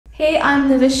Hey, I'm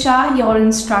Nivisha, your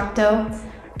instructor.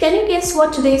 Can you guess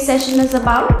what today's session is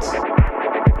about?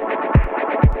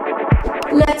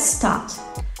 Let's start.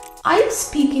 IELTS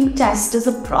Speaking Test is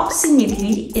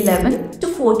approximately 11 to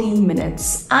 14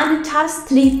 minutes and it has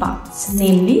 3 parts,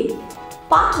 namely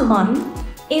Part 1,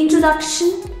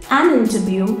 Introduction and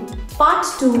Interview, Part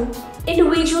 2,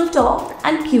 Individual Talk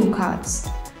and Cue Cards,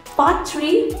 Part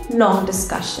 3, Long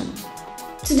Discussion.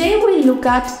 Today we'll look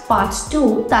at Part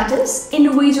 2, that is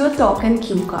Individual Talk and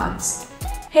Cue Cards.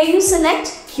 Here you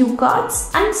select cue cards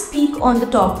and speak on the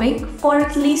topic for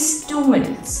at least 2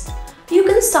 minutes. You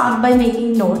can start by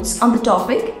making notes on the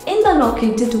topic in the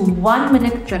allocated 1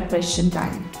 minute preparation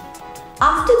time.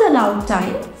 After the allowed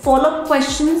time, follow-up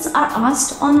questions are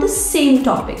asked on the same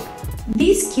topic.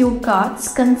 These cue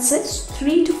cards consist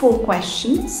 3 to 4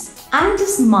 questions and it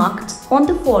is marked on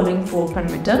the following 4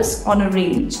 parameters on a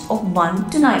range of 1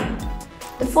 to 9.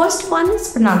 The first one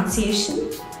is pronunciation.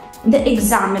 The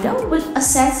examiner will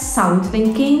assess sound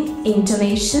thinking,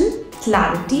 intonation,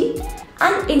 clarity,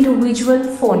 and individual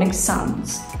phonic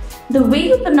sounds. The way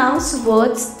you pronounce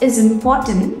words is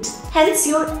important, hence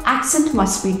your accent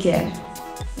must be clear.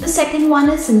 The second one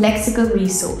is lexical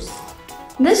resource.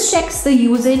 This checks the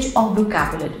usage of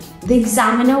vocabulary. The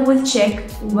examiner will check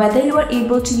whether you are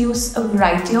able to use a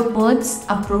variety of words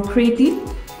appropriately.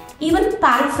 Even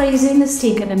paraphrasing is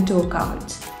taken into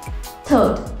account.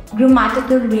 Third,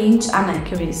 grammatical range and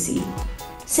accuracy.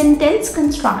 Sentence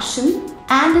construction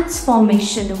and its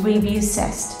formation will be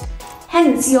assessed.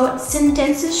 Hence, your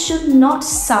sentences should not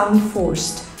sound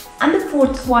forced. And the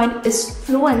fourth one is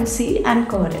fluency and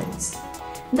coherence.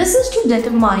 This is to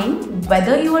determine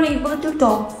whether you are able to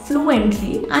talk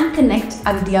fluently and connect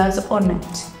ideas or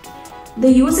not.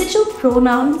 The usage of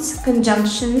pronouns,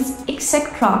 conjunctions,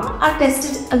 etc. are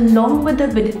tested along with the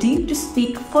ability to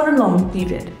speak for a long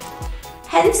period.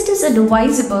 Hence, it is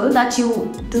advisable that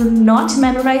you do not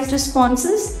memorize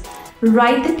responses,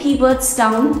 write the keywords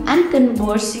down and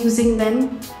converse using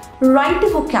them, write the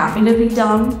vocabulary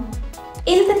down.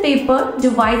 In the paper,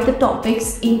 divide the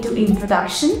topics into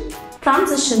introduction,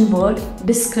 transition word,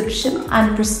 description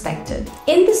and perspective.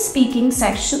 In the speaking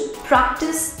section,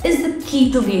 practice is the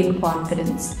key to gain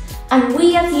confidence. And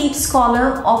we at Leap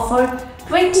Scholar offer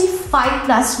 25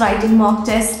 plus writing mock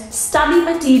tests, study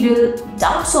material,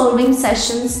 doubt solving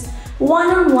sessions,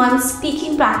 one-on-one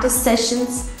speaking practice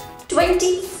sessions,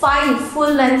 25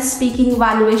 full-length speaking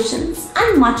evaluations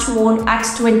and much more at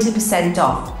 20%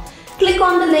 off. Click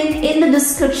on the link in the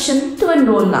description to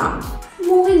enroll now.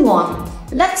 Moving on,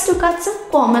 let's look at some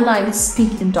common IELTS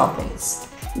speaking topics.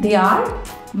 They are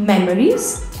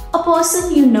memories, a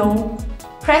person you know,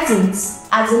 presents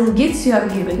as in gifts you are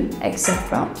given,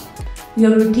 etc.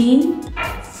 Your routine,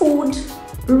 food,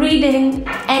 reading,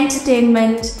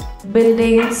 entertainment,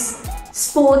 buildings,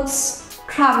 sports,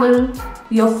 travel,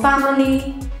 your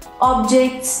family,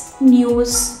 objects,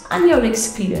 news, and your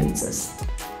experiences.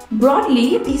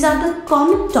 Broadly, these are the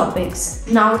common topics.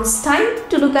 Now it's time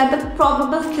to look at the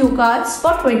probable cue cards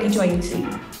for 2023.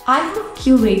 I have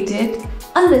curated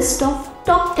a list of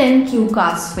top 10 cue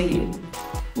cards for you.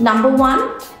 Number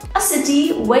 1, a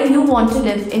city where you want to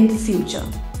live in the future.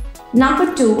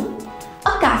 Number 2,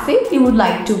 a cafe you would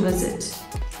like to visit.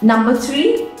 Number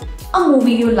 3, a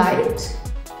movie you liked.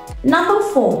 Number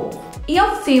 4,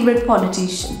 your favorite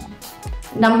politician.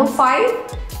 Number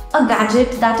 5, a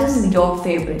gadget that is your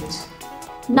favorite.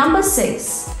 Number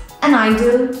 6, an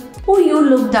idol who you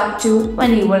looked up to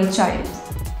when you were a child.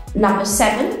 Number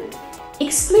 7,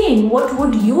 explain what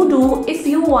would you do if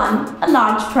you won a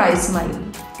large prize money.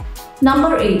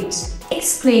 Number 8,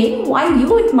 explain why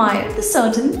you admire the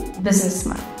certain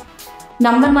businessman.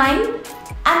 Number 9, an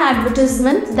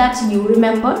advertisement that you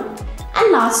remember.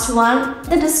 And last one,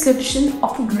 the description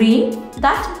of a dream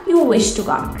that you wish to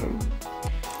come true.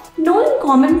 Knowing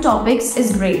common topics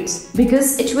is great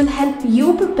because it will help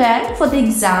you prepare for the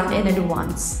exam in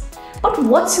advance. But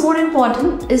what's more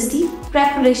important is the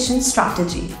preparation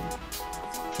strategy.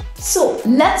 So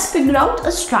let's figure out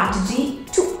a strategy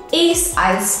to ace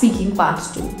IELTS Speaking Part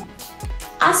 2.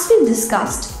 As we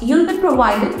discussed, you'll be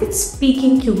provided with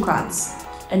speaking cue cards.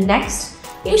 And next,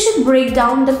 you should break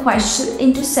down the question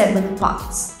into several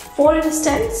parts. For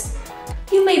instance,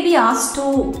 you may be asked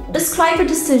to describe a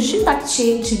decision that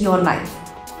changed your life.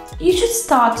 You should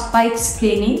start by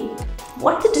explaining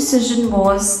what the decision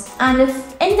was and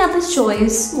if any other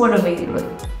choice were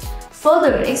available.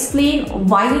 Further, explain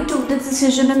why you took the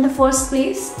decision in the first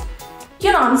place.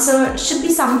 Your answer should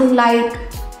be something like,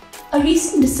 a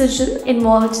recent decision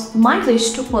involved my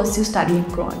wish to pursue study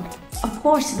abroad. Of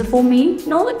course, for me,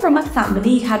 no one from my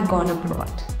family had gone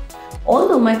abroad.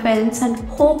 although my parents had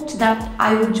hoped that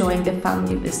I would join their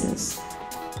family business.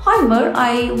 However,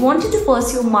 I wanted to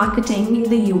pursue marketing in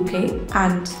the UK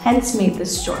and hence made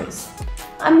this choice.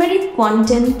 I'm very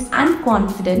content and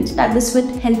confident that this would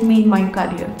help me in my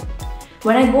career.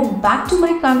 When I go back to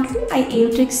my country, I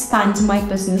aim to expand my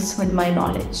business with my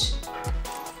knowledge.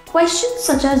 Questions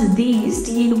such as these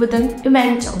deal with an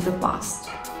event of the past.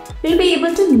 You'll be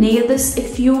able to nail this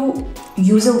if you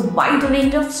use a wide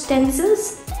range of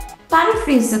tenses,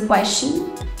 paraphrase the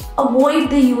question, avoid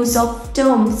the use of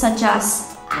terms such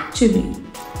as actually,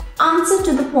 answer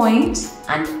to the point,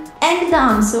 and end the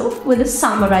answer with a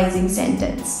summarizing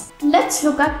sentence. Let's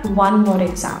look at one more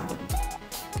example.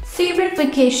 Favorite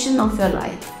vacation of your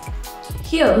life.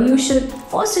 Here you should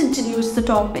first introduce the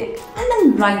topic and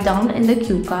then write down in the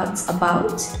cue cards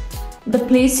about the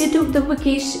place you took the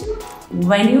vacation,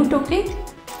 when you took it,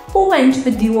 who went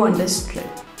with you on this trip.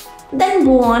 Then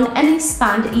go on and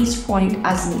expand each point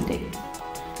as needed.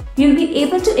 You'll be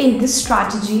able to aid this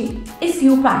strategy if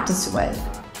you practice well.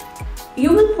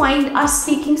 You will find our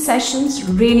speaking sessions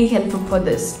really helpful for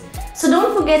this. So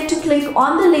don't forget to click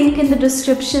on the link in the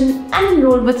description and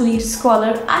enroll with Lead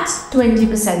Scholar at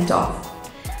 20% off.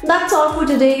 That's all for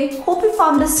today. Hope you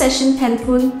found this session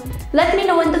helpful. Let me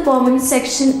know in the comment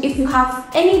section if you have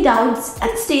any doubts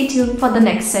and stay tuned for the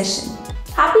next session.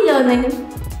 Happy learning!